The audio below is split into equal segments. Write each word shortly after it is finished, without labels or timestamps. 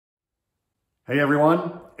Hey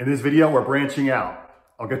everyone, in this video we're branching out.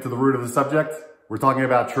 I'll get to the root of the subject. We're talking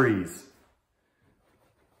about trees.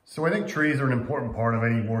 So I think trees are an important part of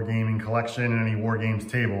any wargaming collection and any wargames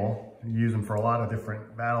table. You use them for a lot of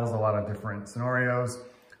different battles, a lot of different scenarios,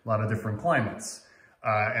 a lot of different climates.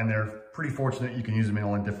 And they're pretty fortunate you can use them in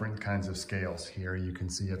all different kinds of scales. Here you can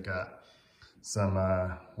see I've got some,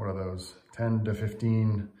 what are those, 10 to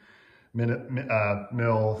 15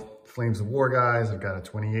 mil Flames of War guys. I've got a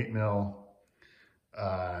 28 mil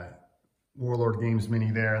Warlord Games Mini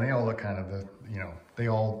there, and they all look kind of they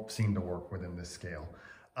all seem to work within this scale.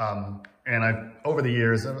 And over the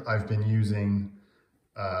years, I've been using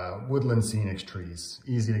Woodland Scenics trees.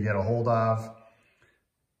 Easy to get a hold of,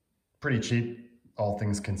 pretty cheap, all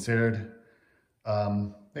things considered.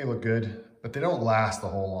 They look good, but they don't last a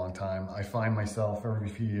whole long time. I find myself every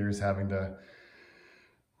few years having to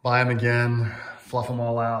buy them again, fluff them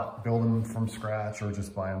all out, build them from scratch, or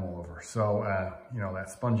just buy them all over. So, that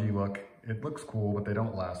spongy look, it looks cool, but they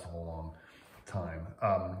don't last a whole long time.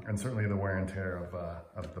 And certainly the wear and tear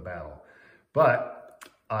of the battle. But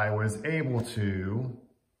I was able to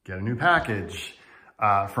get a new package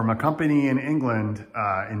from a company in England,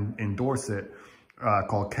 in Dorset,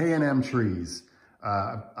 called K&M Trees.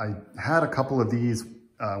 I had a couple of these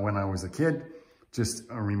when I was a kid,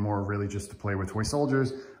 more really just to play with toy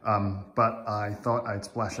soldiers. But I thought I'd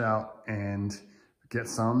splash out and get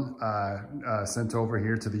some sent over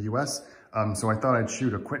here to the US. So I thought I'd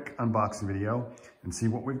shoot a quick unboxing video and see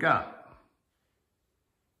what we've got.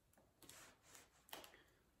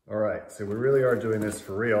 All right, so we really are doing this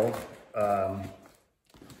for real. A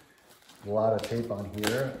lot of tape on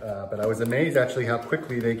here, but I was amazed actually how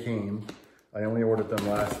quickly they came. I only ordered them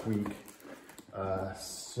last week.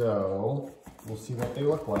 So we'll see what they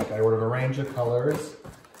look like. I ordered a range of colors,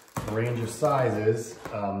 a range of sizes,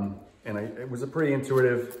 and it was a pretty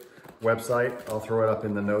intuitive website. I'll throw it up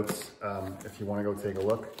in the notes if you want to go take a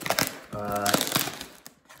look.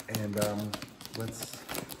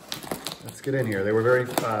 Let's get in here. They were very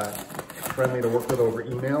friendly to work with over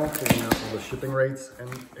email, figuring out all the shipping rates and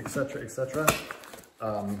et cetera, et cetera.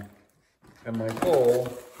 And my goal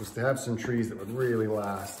was to have some trees that would really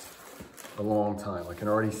last a long time. I can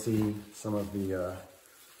already see some of the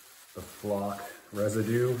flock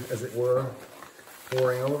residue, as it were,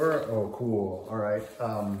 pouring over. Oh, cool. All right.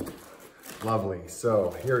 Lovely.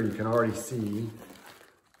 So here you can already see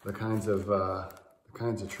the kinds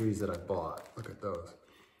of trees that I bought. Look at those.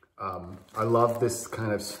 I love this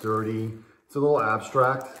kind of sturdy. It's a little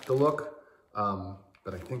abstract, the look,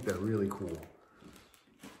 but I think they're really cool.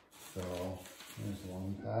 So here's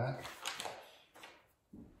one pack.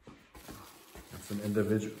 Some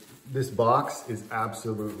individual. This box is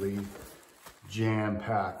absolutely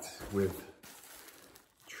jam-packed with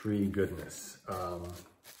tree goodness. Pop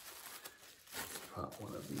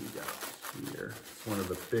one of these out here. It's one of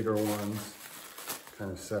the bigger ones,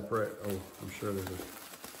 kind of separate. Oh, I'm sure there's a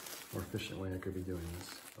more efficient way I could be doing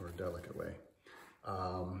this, or a delicate way.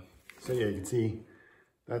 So yeah, you can see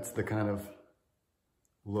that's the kind of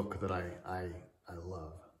look that I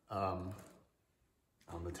love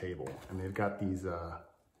on the table. And they've got these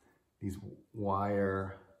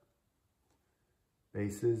wire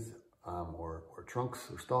bases or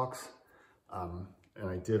trunks or stalks. And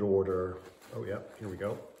I did order, oh yeah, here we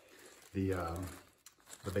go, the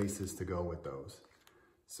bases to go with those.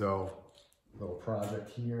 So little project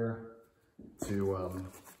here to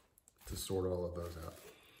sort all of those out.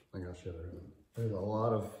 I think I'll show you. There's a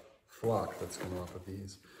lot of flock that's come off of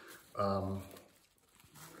these.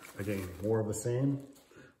 Again, more of the same.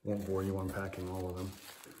 Won't bore you unpacking all of them.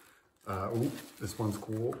 Ooh, this one's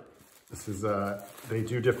cool. This is, they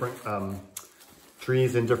do different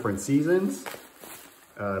trees in different seasons.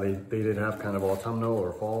 They did have kind of autumnal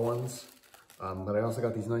or fall ones. But I also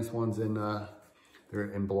got these nice ones in, they're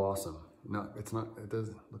in blossom. It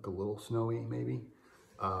does look a little snowy maybe.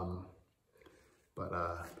 But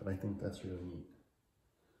I think that's really neat.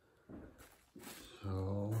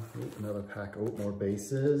 So, another pack, more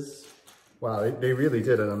bases. Wow, they really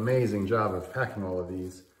did an amazing job of packing all of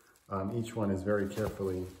these. Each one is very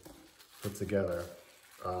carefully put together.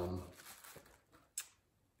 What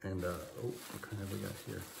kind have we got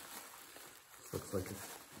here? This looks like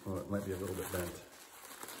it might be a little bit bent.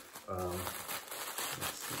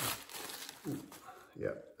 Let's see. Ooh,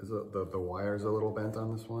 yeah, the wire's a little bent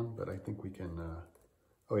on this one, but I think we can,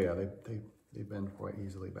 oh yeah, they bend quite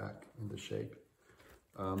easily back into shape.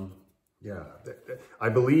 Yeah, I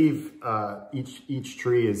believe each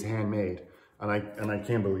tree is handmade, and I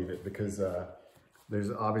can believe it because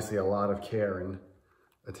there's obviously a lot of care and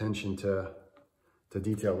attention to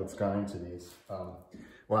detail that's gone into these.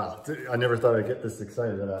 Wow, I never thought I'd get this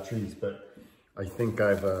excited about trees, but I think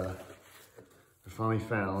I've finally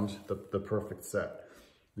found the perfect set.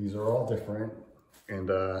 These are all different, and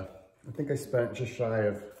I think I spent just shy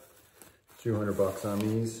of 200 bucks on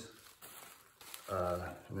these.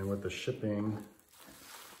 And then with the shipping,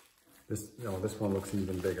 this one looks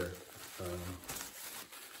even bigger.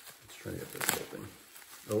 Let's try to get this open.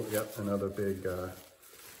 Oh, yep, another big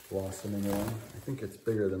blossoming one. I think it's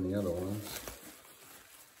bigger than the other ones.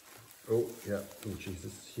 Oh, yeah. Oh, geez,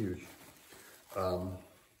 this is huge.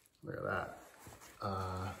 Look at that.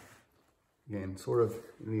 Again, sort of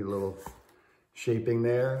need a little shaping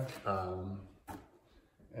there.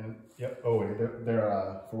 And yep. Oh, wait.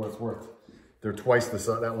 They're for what it's worth, they're twice the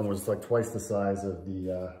size. That one was like twice the size of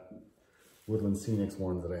the Woodland Scenics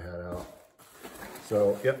ones that I had out.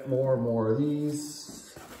 So, yep, more and more of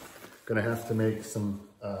these. Gonna have to make some.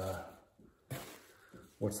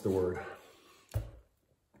 What's the word?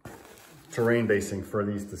 Terrain basing for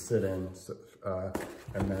these to sit in. So,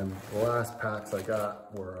 and then the last packs I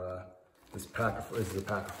got were this is a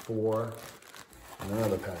pack of 4 and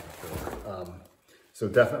another pack of 4. So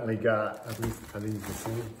definitely got, are these the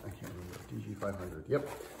same? I can't remember, DG500, yep,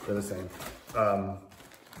 they're the same.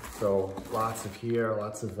 So lots of here,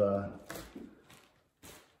 lots of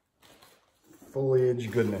foliage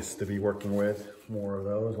goodness to be working with, more of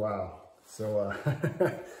those, wow. So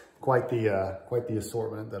quite the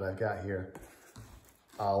assortment that I've got here.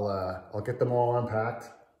 I'll get them all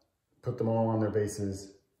unpacked, put them all on their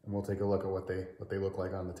bases, and we'll take a look at what they look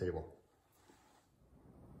like on the table.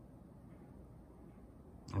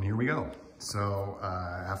 And here we go. So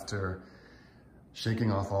after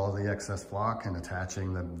shaking off all of the excess flock and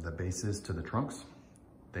attaching the bases to the trunks,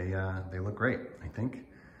 they look great, I think.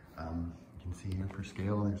 You can see here for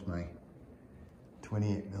scale, there's my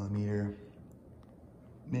 28mm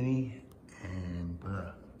mini and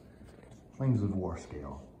the Flames of War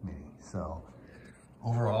scale mini. So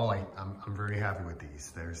overall, I'm very happy with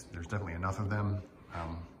these. There's definitely enough of them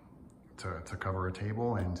to cover a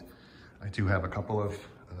table, and I do have a couple of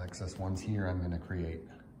excess ones here. I'm going to create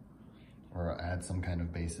or add some kind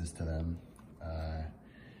of bases to them.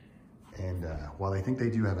 While I think they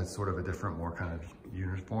do have a sort of a different, more kind of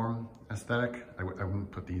uniform aesthetic, I wouldn't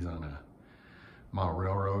put these on a model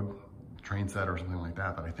railroad train set or something like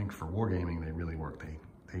that, but I think for wargaming, they really work.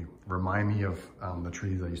 They remind me of the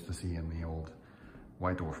trees I used to see in the old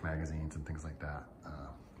White Dwarf magazines and things like that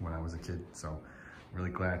when I was a kid. So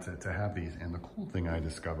really glad to have these. And the cool thing I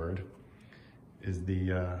discovered is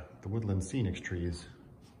the Woodland Scenics trees,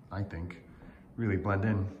 I think, really blend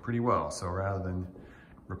in pretty well. So rather than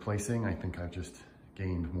replacing, I think I've just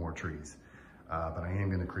gained more trees. But I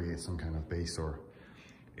am gonna create some kind of base or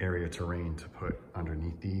area terrain to put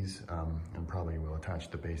underneath these, and probably will attach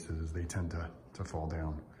the bases as they tend to fall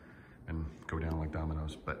down and go down like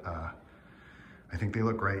dominoes. But I think they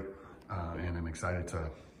look great, and I'm excited to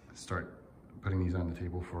start putting these on the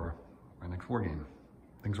table for my next war game.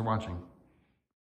 Thanks for watching.